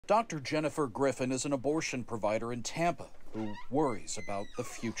Dr. Jennifer Griffin is an abortion provider in Tampa who worries about the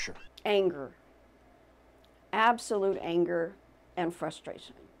future. Anger, absolute anger and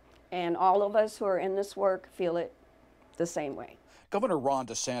frustration. And all of us who are in this work feel it the same way. Governor Ron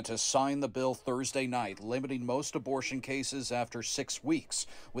DeSantis signed the bill Thursday night, limiting most abortion cases after 6 weeks,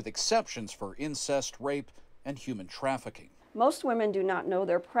 with exceptions for incest, rape, and human trafficking. Most women do not know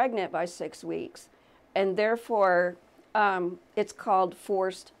they're pregnant by 6 weeks, and therefore it's called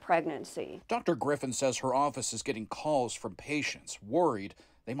forced pregnancy. Dr. Griffin says her office is getting calls from patients worried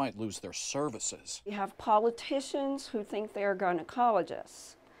they might lose their services. You have politicians who think they're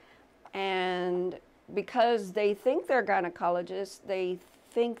gynecologists, and because they think they're gynecologists, they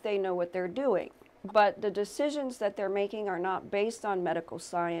think they know what they're doing. But the decisions that they're making are not based on medical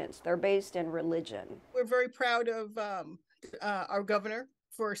science, they're based in religion. We're very proud of our governor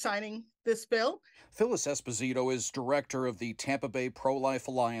for signing this bill. Phyllis Esposito is director of the Tampa Bay Pro-Life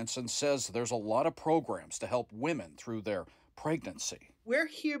Alliance and says there's a lot of programs to help women through their pregnancy. We're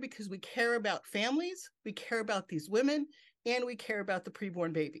here because we care about families, we care about these women, and we care about the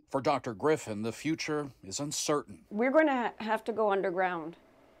preborn baby. For Dr. Griffin, the future is uncertain. We're going to have to go underground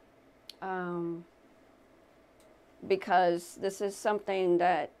because this is something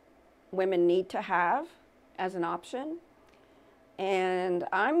that women need to have as an option. And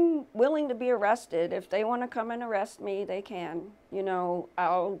I'm willing to be arrested. If they want to come and arrest me, they can. You know,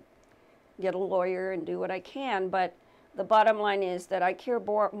 I'll get a lawyer and do what I can, but the bottom line is that I care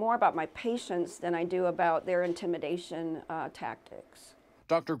more about my patients than I do about their intimidation tactics.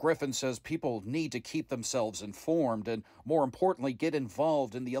 Dr. Griffin says people need to keep themselves informed and, more importantly, get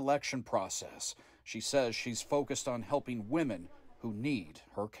involved in the election process. She says she's focused on helping women who need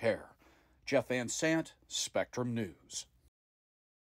her care. Jeff Van Sant, Spectrum News.